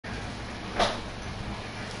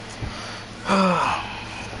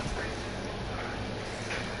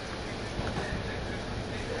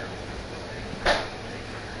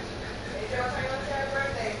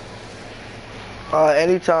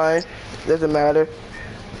Anytime. Doesn't matter.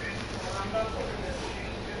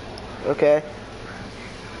 Okay.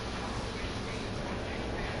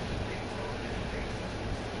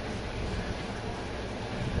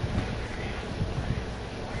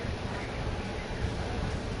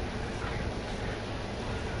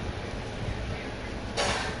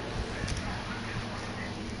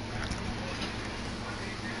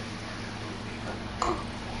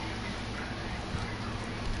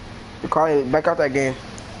 Carly, back out that game.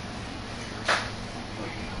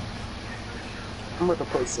 I'm about to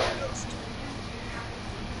play something else.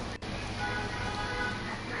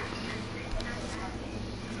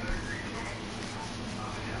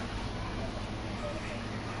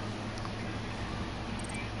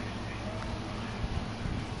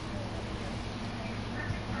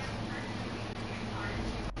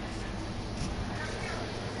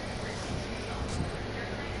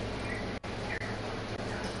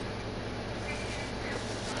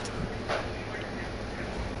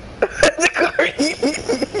 The Carly.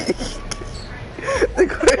 The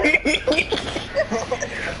Carly.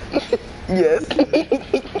 Yes.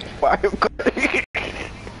 Fire Carly.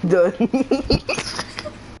 Done.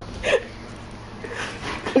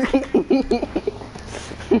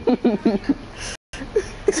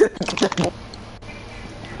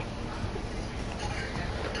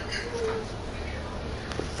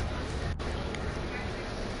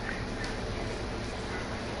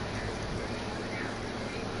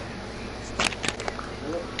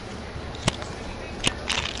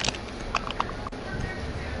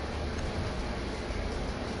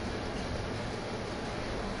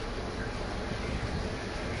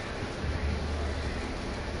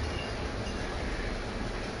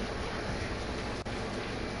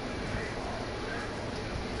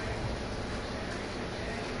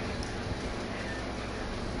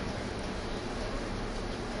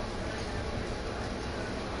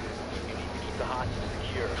 The hostage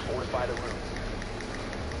secure. Fortify the room.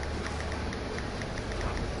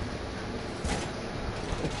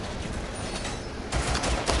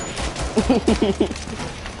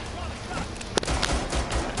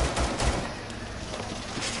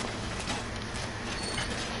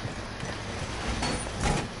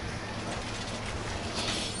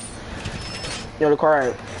 Yo, the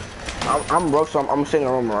car. I'm broke, so I'm sitting in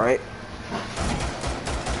the room, alright?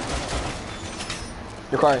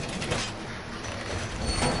 The car.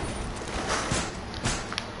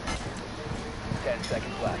 10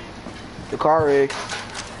 seconds left. The car rig.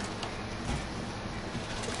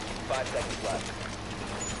 5 seconds left.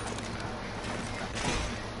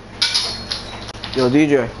 Yo,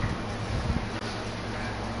 DJ.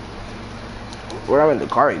 Where am in the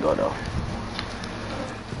car you go though?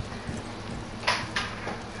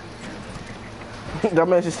 That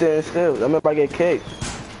man just standing still. That man about to get kicked.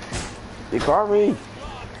 The car rig.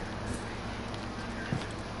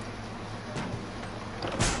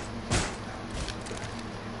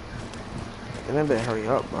 That man better hurry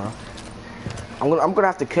up, bro. I'm gonna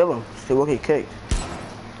have to kill him. So he won't get kicked.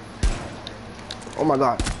 Oh my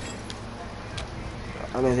god.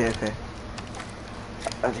 I'm in here, okay.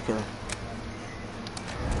 I have to kill him.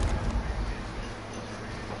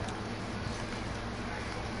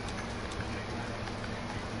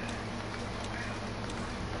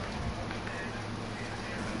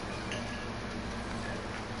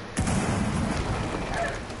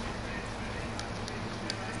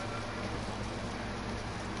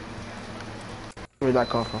 Where'd that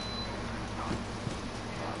come from?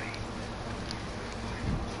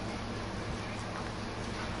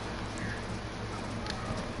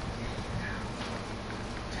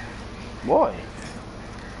 Boy.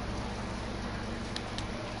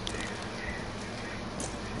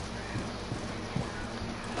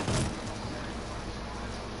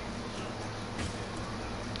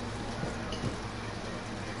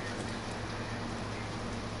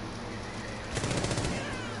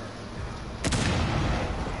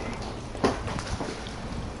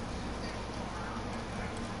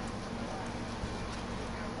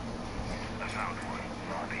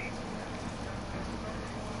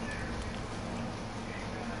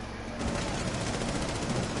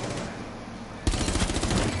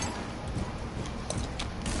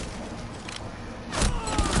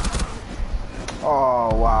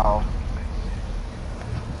 Oh, wow.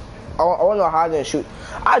 I want to know how I didn't shoot.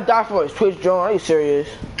 I died from a Twitch drone. Are you serious?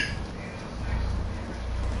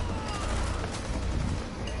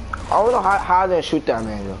 I don't know how I didn't shoot that,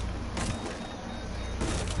 man, though.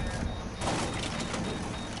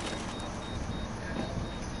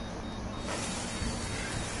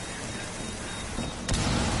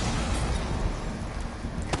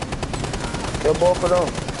 Kill both of them.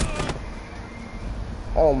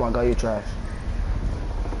 Oh my god, you trash.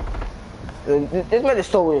 This man is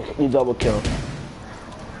so weird. You double kill.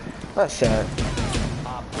 That's sad.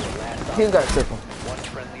 Op 4, last He's op. got triple. One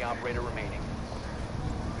friendly operator remaining.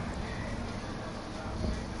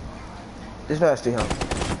 This man's still him.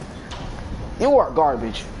 You are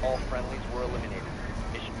garbage. All friendlies were eliminated.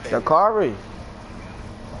 Mission failure. Dakari.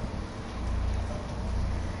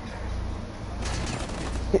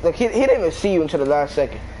 Like he didn't even see you until the last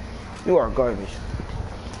second. You are garbage.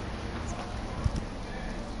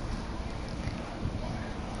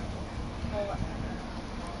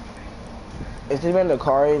 Is this man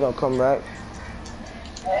Dakari gonna come back?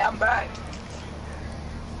 Hey, I'm back.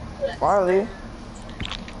 Finally.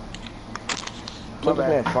 Took this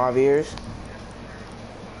man 5 years.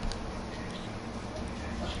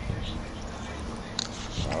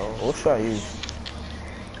 Oh, what should I use?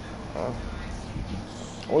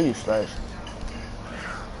 We'll use Slash.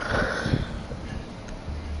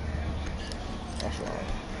 That's right.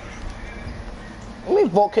 Let me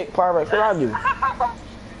vote kick Pyrex. What I do?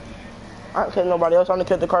 I don't kill nobody else. I'm gonna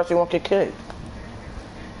kill the car so you won't get kicked.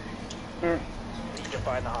 Need to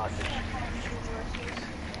find the hostage.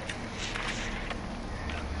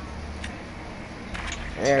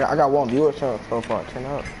 And I got one viewer so far. 10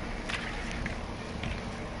 up.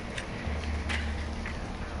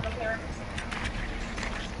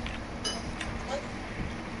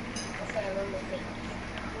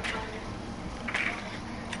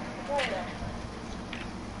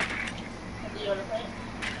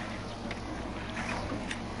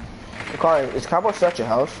 Car, is Cowboy still at your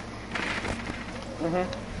house? Mhm.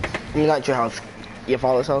 I mean, not your house. Your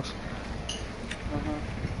father's house?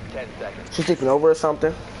 10 seconds. She's sleeping over or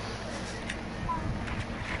something?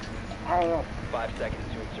 I don't know. 5 seconds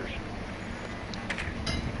to insertion.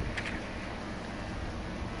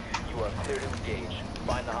 You are clear to engage.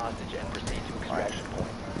 Find the hostage and proceed to extraction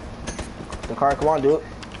point. The car, come on, dude.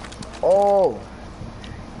 Oh!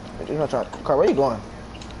 Car, where you going?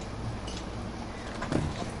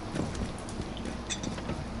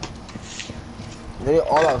 They're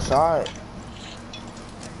all outside.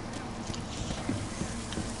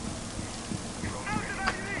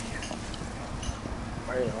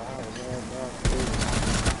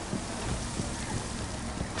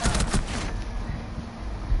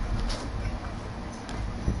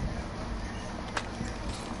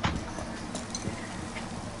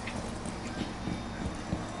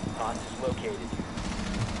 Hostage located.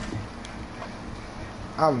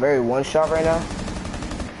 I'm very one shot right now.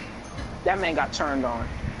 That man got turned on.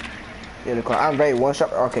 Yeah, the car. I'm very one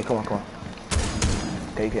shot. Okay, come on.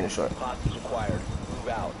 Okay, you getting short. Hostage acquired. Move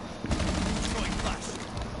out.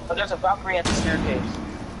 Oh, there's a Valkyrie at the staircase.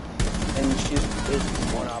 And she's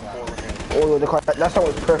One op 4 remaining. Oh, the car. That song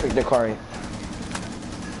was perfect, the car.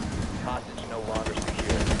 Hostage no longer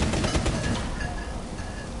secure.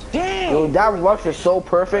 damn. Yo, that rush is so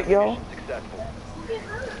perfect, yo. Mission successful.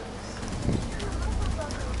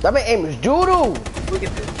 That man aim is doo-doo. Look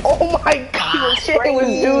at this. Oh my god, shit was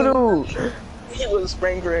doo-doo. He was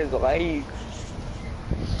spraying for his life.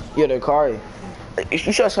 Yo, the car. You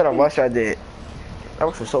should have said how much I did. That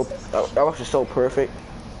rush was so. That rush was so perfect.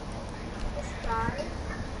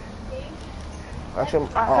 I should.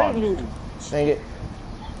 I hate you. Dang it.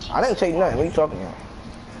 I didn't take nothing. What are you talking about?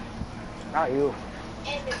 Not you.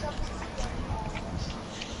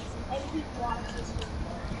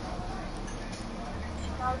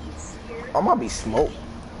 I might be smoked.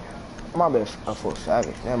 I might be a full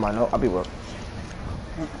savage. Never mind. No, I'll be working.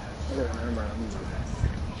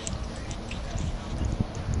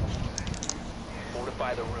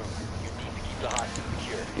 Fortify the room. You need to keep the hostage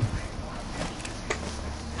secure.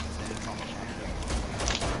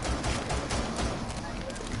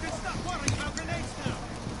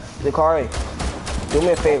 Dakari, do me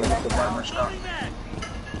a favor. The barber shop.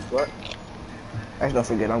 What? Actually, don't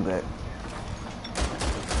forget, I'm good.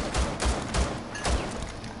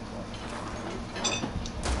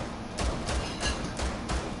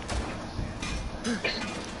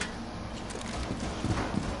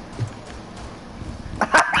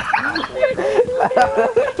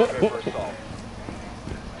 Prepare for assault.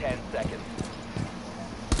 10 seconds.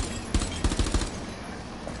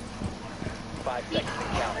 5 seconds to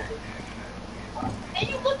count. And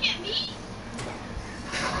you look at me?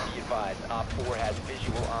 Be advised, Op 4 has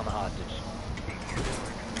visual on the hostage.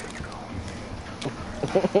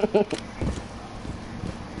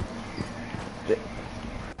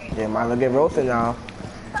 Yeah, might look at roasted now.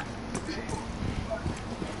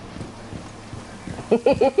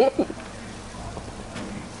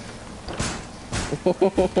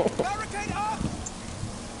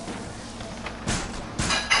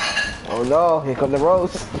 Oh no, here come the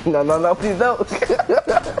roast. No, no, no, please don't.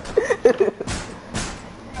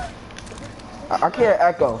 I can't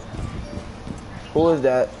echo. Who is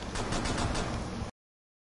that?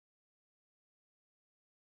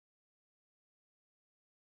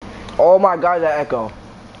 Oh my god, that echo.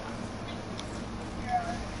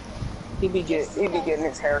 He be getting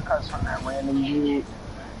his haircuts from that random dude.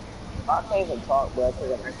 I can't even talk, bro. He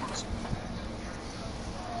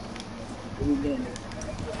be getting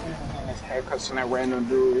his haircuts from that random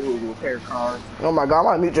dude who repair cars. Oh my god, I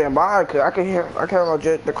might mute Jeremiah because I can hear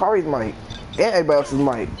the Kari's mic. And everybody else's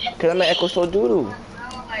mic. Cause that echo so doo-doo.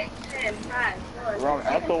 Wrong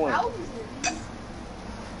echoing.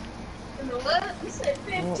 You said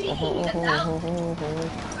 15.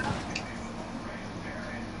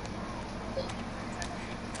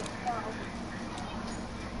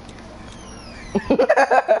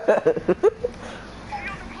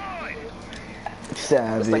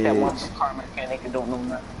 Savage. It's like that one car mechanic that don't know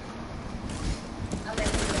nothing.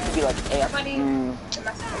 He'd be like, hey,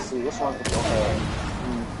 let's see, which one's the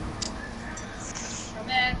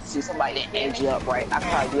see somebody that edge you up, right? I could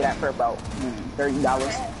probably do that for about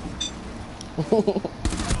 $30.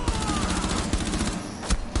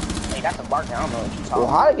 Hey, that's a bargain. I don't know what you're talking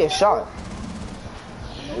Well, how did I get shot?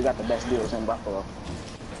 We got the best deals in Buffalo.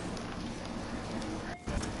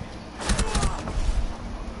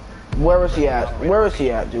 Where is he at? Where is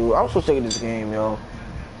he at, dude? I'm so sick of this game, yo.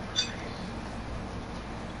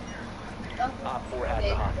 Op 4 has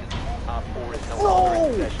the hostage. Op 4 is no longer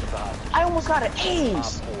in possession of the hostage. I almost got an Op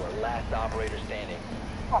ace. 4, last operator standing.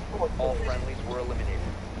 All friendlies were eliminated.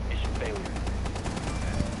 Mission failure.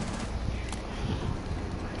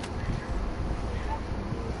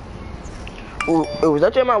 Ooh, was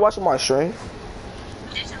that Jeremiah watching my stream?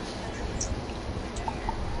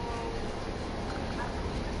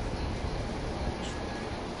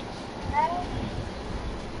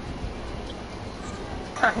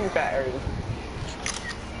 You got everything.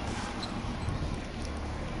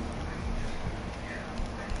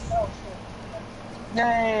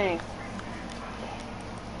 Dang.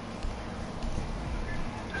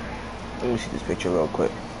 Let me see this picture real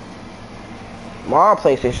quick. My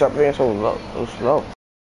PlayStation up there so low, so slow.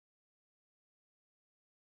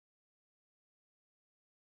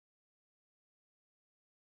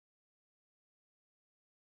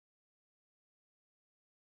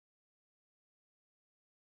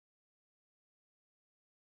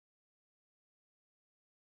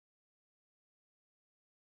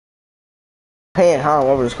 Hand, how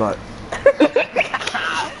over this card.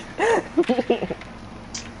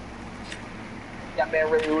 That man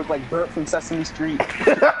really looked like Bert from Sesame Street.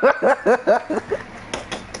 Hostage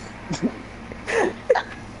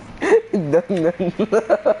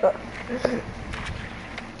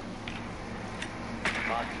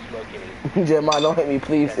located. Jeremiah, don't hit me,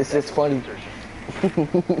 please. It's just funny. 5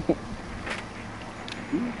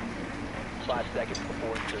 seconds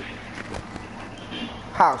before insertion.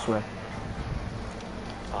 House, man.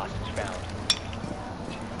 Hostage found.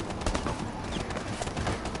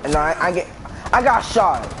 And I got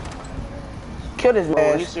shot. Kill this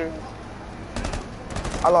man.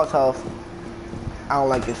 I lost health. I don't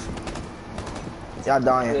like this. Y'all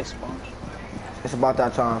dying. It's about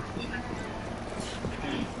that time.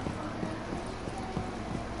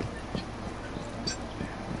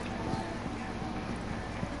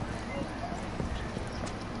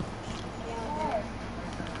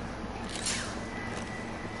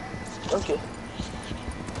 Okay.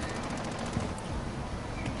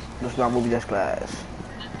 Let's not move this class.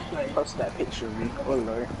 Post that picture of me. Oh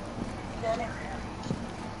Lord.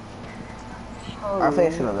 I think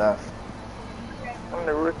it's to the left. I'm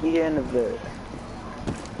the rookie and the vet.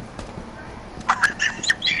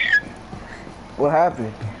 What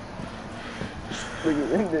happened? Look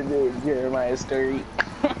at the Jeremiah story.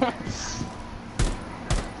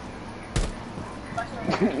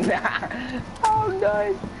 Nah. Oh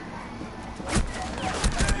God.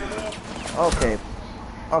 Okay.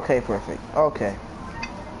 Okay, perfect. Okay.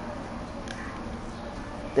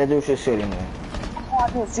 That dude's just shitty, man. Oh, I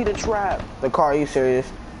didn't see the trap. The car, are you serious?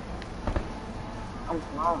 I'm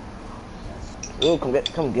not. Dude,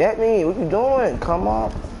 come get me. What you doing? Come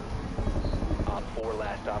on. Op 4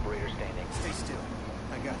 last operator standing. Stay still.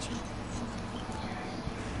 I got you.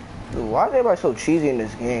 Dude, why is everybody so cheesy in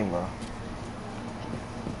this game, bro?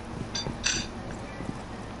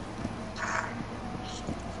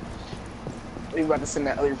 You about to send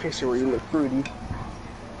that other picture where you look fruity.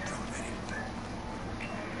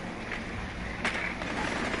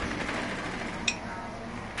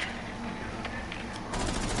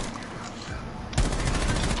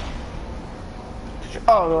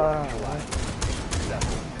 Oh,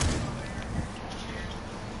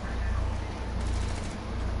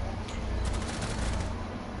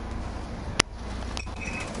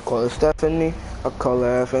 call her Stephanie. I call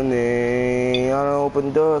her Stephanie. I don't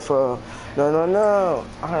open doors for her. No, no, no.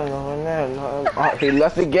 I don't know her name. No. Oh, he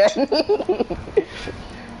left again.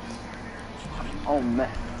 Oh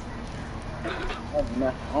man. Oh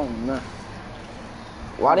man. Oh man.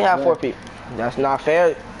 Why they have 4 people? That's not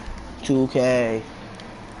fair. 2K.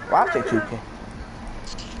 Why I say 2K?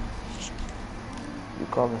 You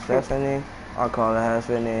call her Stephanie. I call her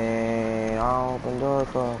Stephanie. I don't open doors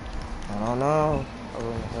for her. I don't know.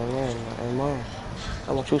 Amen.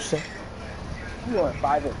 How much you say? You went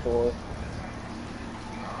 5 and 4. Need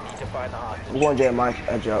to find the hostage. I'm going Jeremiah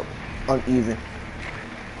edge up. Uneven.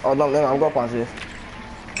 Oh, no, I'm going positive.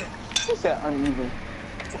 Who said uneven?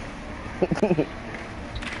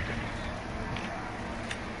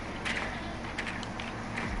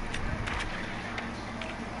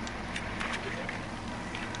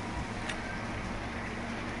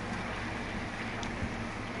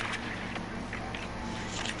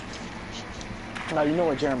 Now you know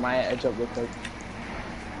what Jeremiah edge up looked like.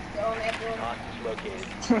 Hostage located.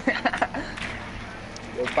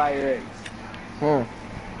 Yo, fire eggs. You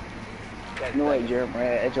know what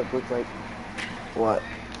Jeremiah edge up looked like? What?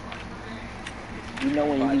 You know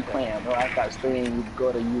when you be playing Black Ops 3 and you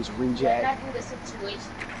go to use reject. Exactly the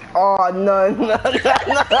situation. Oh, no.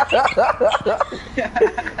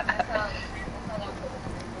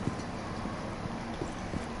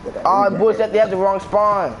 Oh, bullshit, they have the wrong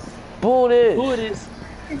spawn. Boo this. Who it is?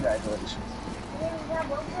 Congratulations.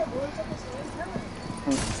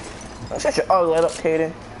 Shut your ugly head up,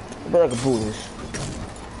 Kaden. You be like a Buddhist.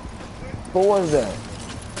 Who was that?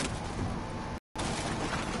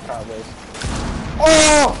 Probably.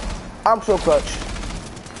 Oh! I'm so clutch.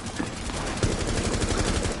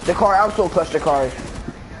 Dakari, I'm so clutch, Dakari.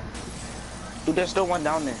 Dude, there's still one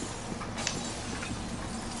down there.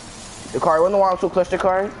 Dakari, wanna know why I'm so clutch,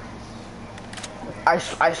 Dakari? I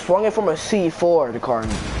swung it from a C4, Dakari.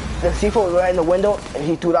 The C4 was right in the window, and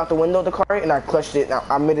he threw it out the window, Dakari, and I clutched it, and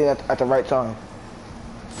I made it at the right time.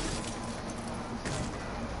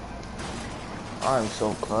 I'm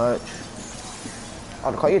so clutch.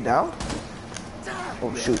 Oh, Dakari, you down?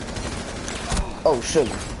 Oh, shoot. Oh,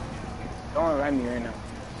 sugar. Don't remind me right now.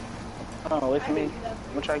 Oh, wait for me.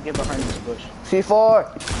 I'm gonna try to get behind this bush. C4!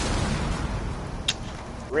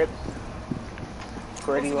 Rip.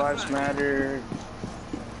 Freddy Lives Matter.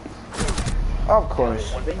 Of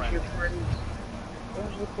course.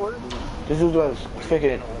 This dude's doing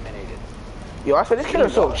freaking. Yo, I swear this kid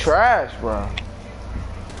is so trash, bro.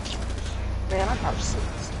 Man, I got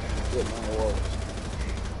 6.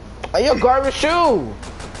 Hey, your garbage shoe.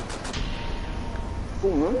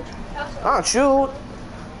 Ooh, Not shoe. oh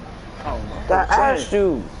my That ass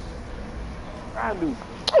shoe. I do.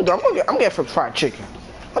 I'm getting some fried chicken.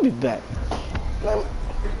 I'll be back.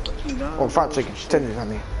 Oh, fried chicken. Tenders, I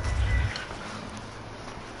mean.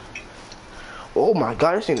 Oh my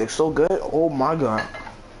god, this thing looks so good. Oh my god.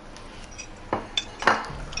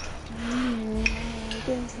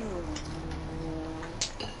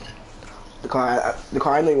 The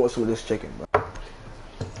car, I know you want some of this chicken, bro.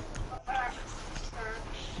 I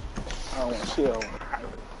don't want to see it.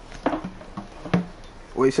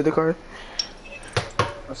 What you said, the car?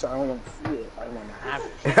 I'm sorry, I don't want to see it. I want to have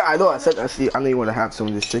it. I know. I said. I see. I know you want to have some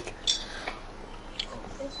of this chicken.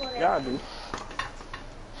 Yeah, I do.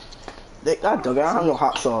 God dog, I don't have no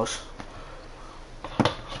hot sauce.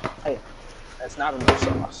 Hey, that's not enough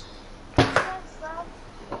sauce.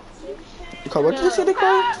 Nicole, what did you say,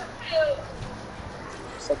 Nicole?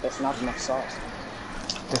 It's like that's not enough sauce.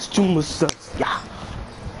 That's too much sauce. Yeah.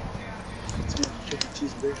 Too much chicken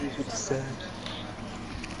cheeseburgers with the sand.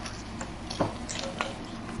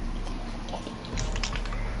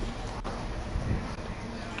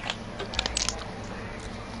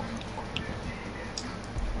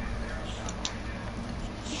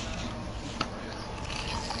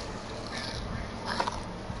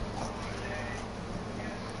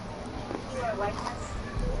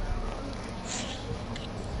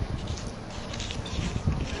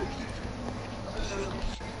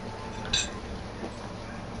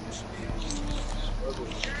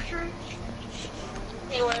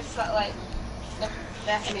 They were like the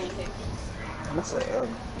vacuuming thing. That's like,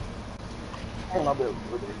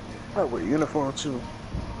 I wear uniform too.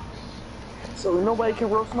 So nobody can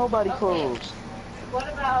roast nobody clothes. What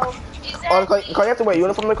about? Oh, Nicole, you have to wear a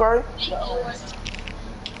uniform, Nicole?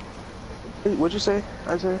 Hey, what'd you say,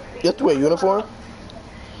 Isaiah? You have to wear a uniform?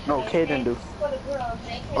 No, Kay didn't do.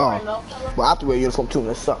 Oh. Well, I have to wear a uniform too, and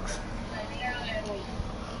it sucks.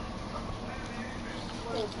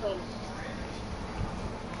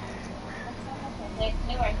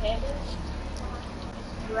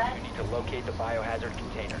 You need to locate the biohazard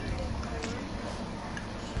container.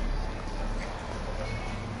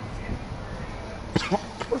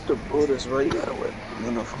 What's the Buddhist, bro? You gotta wear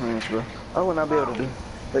uniforms, bro. I would not be able to do.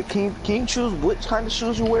 Like, can you choose which kind of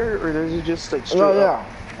shoes you wear, or does it just like straight No, up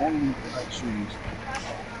yeah. only like shoes?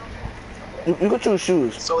 You can choose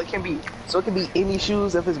shoes. So it can be any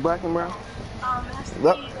shoes if it's black and brown.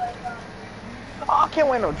 Yep. Oh, I can't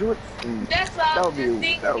wear no Jordan. That's what I That was would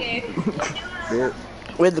be. just That thinking. would be. Yeah.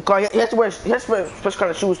 With the car, he has to wear special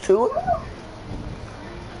kind of shoes too.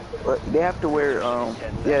 But they have to wear yeah,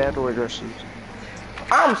 they have to wear dress shoes.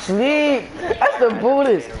 I'm sleep. That's the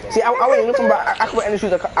Buddhist. See, I wear uniform, but I can wear any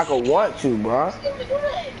shoes I could want to, bro.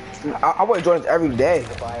 I wear Jordans every day.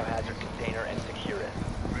 The biohazard container and secure it.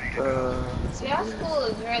 See, our school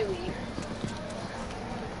is really.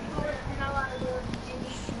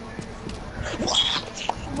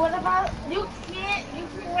 What about you can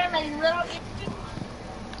wear like little.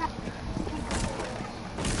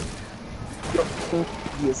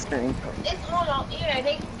 Yes, screen. It's on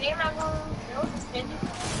ear. They're not gonna suspend you.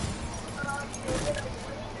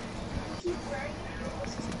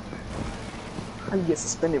 How you get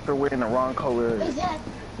suspended for wearing the wrong color?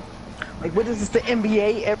 Exactly. Like, what is this? The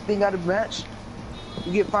NBA? Everything got to match.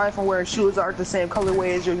 You get fined for wearing shoes that aren't the same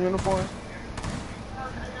colorway as your uniform. And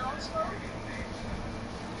also,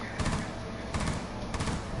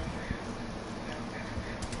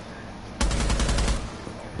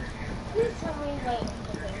 please tell me like,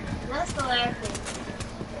 okay, that's the last thing.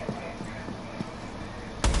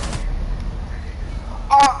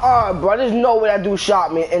 Bro, there's no way that dude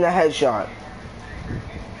shot me in a headshot.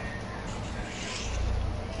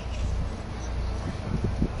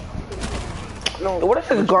 No, What is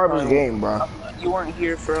this garbage game, bro? You weren't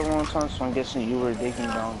here for a long time, so I'm guessing you were digging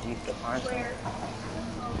down deep to find something.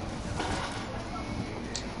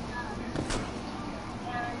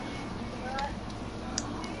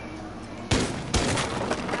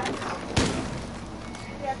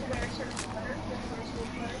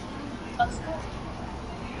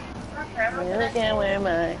 You can wear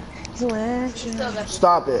my sweatshirt.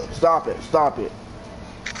 Stop it. Stop it. Stop it.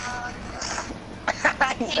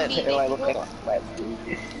 He said, "Hey, like, look at my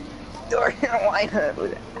Dorian White.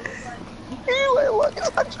 You like, look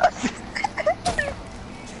at my dress."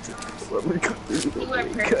 Let me cut this.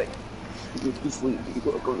 Cut. You go to sleep. You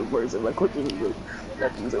go to work. And my question is like,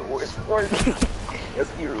 nothing's a worse for me.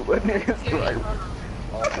 That's you, but it's right.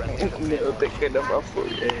 Never thinking of my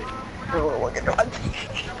food. I don't want to look at my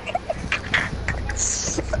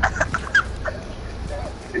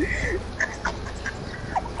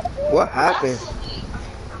What happened?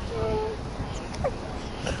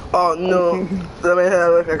 Oh no. Let me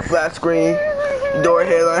have like a flat screen. Door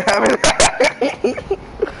headline having.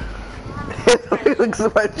 He looks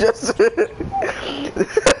at my gesture.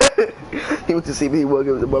 He went to see me. He woke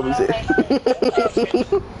up the bubble said.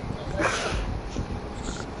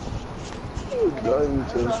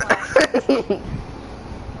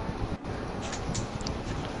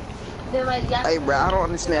 Hey, bro, I don't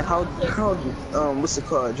understand how what's it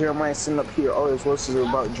called? Jeremiah sitting up here, all his verses are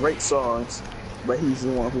about Drake songs, but he's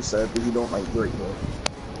the one who said that he don't like Drake, bro.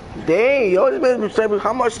 Dang, yo, this man said,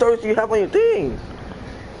 how much stories do you have on your thing?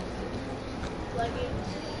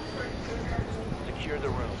 Secure the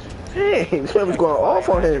room. Dang, this man was going off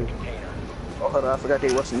on him. Oh, hold on, I forgot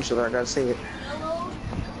they watching each other. I gotta say it.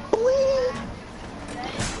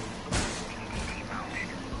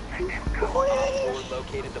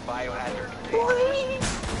 Located the biohazard container.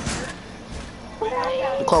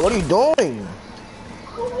 Carl, what are you doing?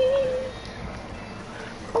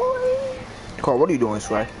 Carl, what are you doing,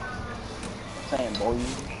 Sway? Saying, boy.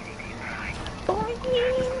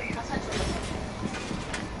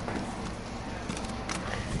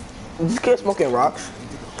 These kids smoking rocks.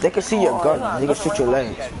 They can see your gun. They can shoot your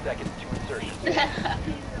legs. 10 seconds to insertion.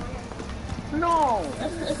 No.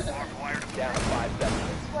 Down to 5 seconds.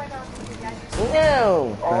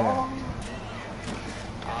 No.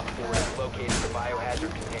 Op 4 has located the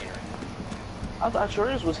biohazard container. I thought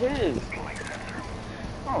yours was his.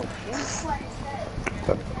 Oh, shit.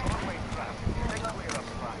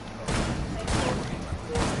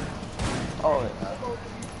 Oh,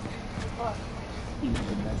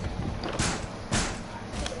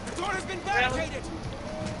 Door has been barricaded!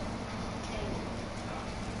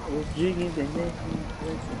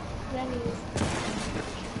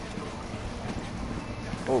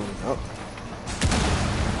 Oh, no.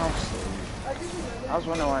 I'm sorry. I was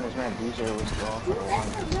wondering why this man DJ was gone for a while.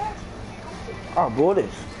 Oh,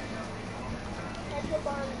 borders.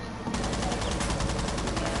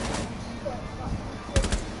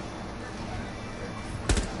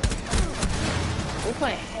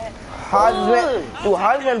 playing.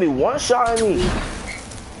 How this man be one-shotting me?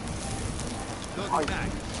 Loading back.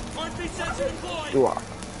 Heartbeat sensor deployed. Dude,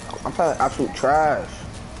 I'm playing absolute trash.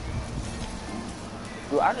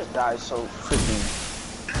 Dude, I just died so freaking.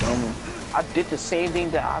 I did the same thing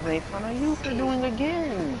that I've made fun of you for doing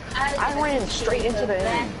again. I ran straight into the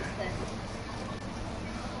end.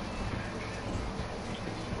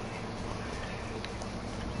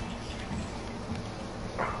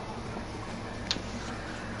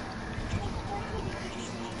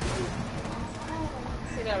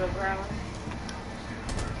 Sit on the ground.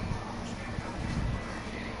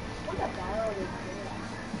 What the hell is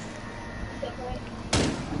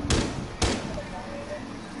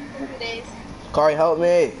this? Kari, help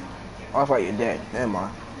me. Oh, I thought you're dead. Never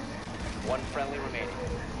mind. One friendly remaining.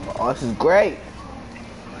 Oh, this is great.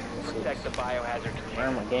 Protect the biohazard container.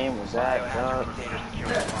 Where my game was at, Biohazard dog. container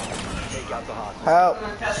security. Take out the hostage. Help.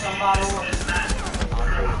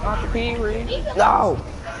 Not the P-Reed. No.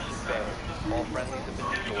 Failed. All friendlies have been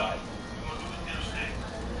neutralized.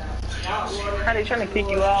 How they trying to kick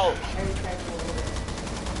you out?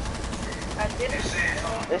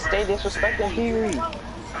 They stay disrespecting P-Reed.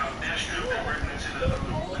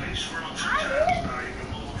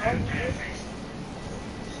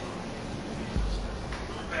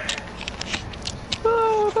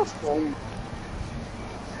 Oh, that's cool.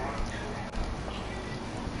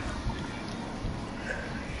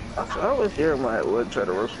 I wish Jeremiah would try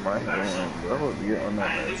to rush my hand, but I would get on that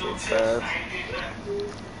man so fast.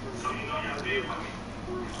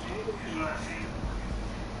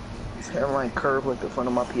 His hairline curved like the front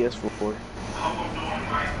of my PS4.